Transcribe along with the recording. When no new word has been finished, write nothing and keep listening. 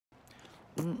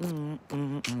Hey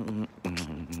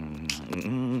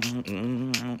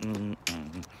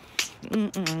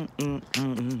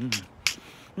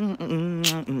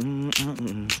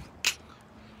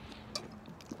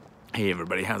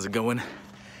everybody, how's it going?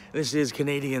 This is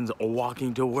Canadians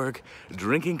walking to work,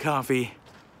 drinking coffee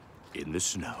in the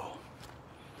snow.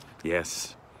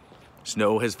 Yes,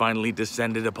 snow has finally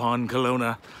descended upon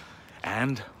Kelowna,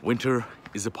 and winter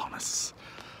is upon us.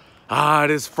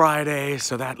 It is Friday,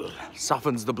 so that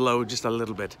softens the blow just a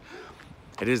little bit.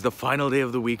 It is the final day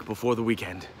of the week before the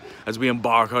weekend, as we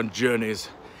embark on journeys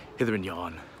hither and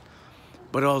yon.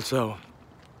 But also,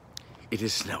 it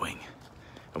is snowing,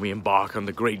 and we embark on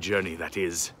the great journey that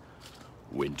is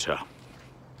winter.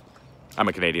 I'm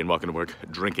a Canadian walking to work,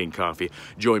 drinking coffee.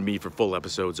 Join me for full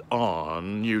episodes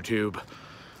on YouTube.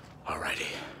 Alrighty.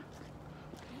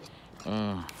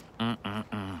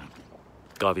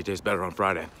 Coffee tastes better on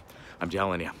Friday, I'm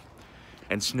telling you.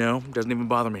 And snow doesn't even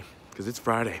bother me, because it's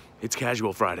Friday. It's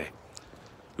casual Friday.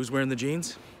 Who's wearing the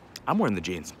jeans? I'm wearing the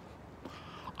jeans.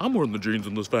 I'm wearing the jeans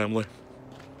in this family.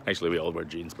 Actually, we all wear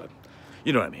jeans, but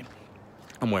you know what I mean.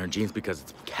 I'm wearing jeans because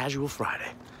it's casual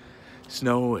Friday.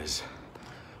 Snow is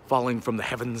falling from the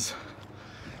heavens,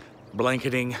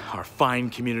 blanketing our fine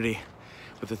community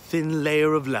with a thin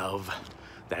layer of love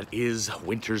that is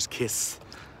winter's kiss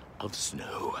of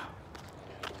snow.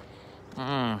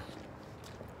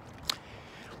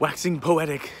 Waxing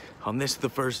poetic on this, the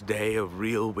first day of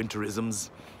real winterisms,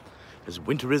 as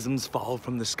winterisms fall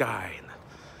from the sky in the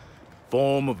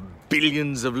form of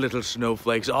billions of little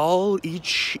snowflakes, all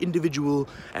each individual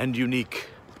and unique.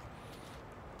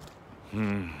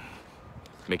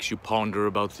 Makes you ponder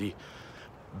about the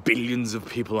billions of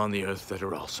people on the earth that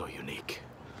are also unique.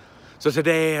 So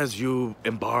today, as you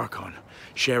embark on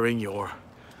sharing your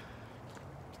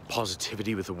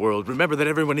positivity with the world, remember that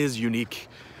everyone is unique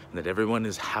and that everyone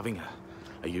is having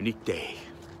a unique day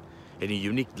in a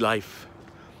unique life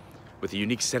with a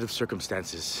unique set of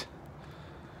circumstances.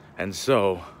 And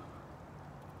so,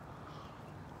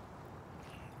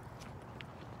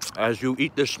 as you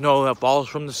eat the snow that falls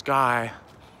from the sky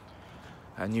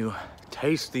and you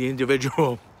taste the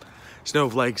individual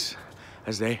snowflakes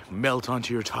as they melt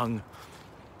onto your tongue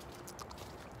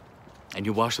and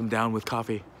you wash them down with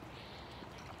coffee,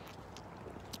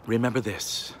 remember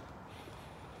this: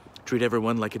 treat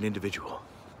everyone like an individual,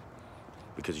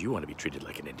 because you want to be treated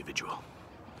like an individual.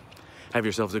 Have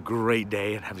yourselves a great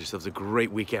day and have yourselves a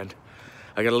great weekend.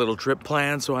 I got a little trip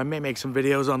planned, so I may make some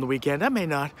videos on the weekend. I may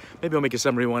not. Maybe I'll make a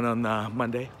summary one on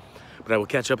Monday. But I will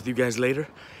catch up with you guys later,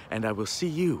 and I will see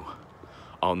you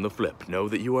on the flip. Know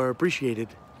that you are appreciated,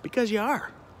 because you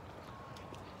are.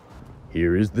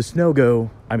 Here is the snow go.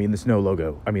 I mean the snow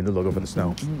logo. I mean the logo for the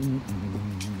snow.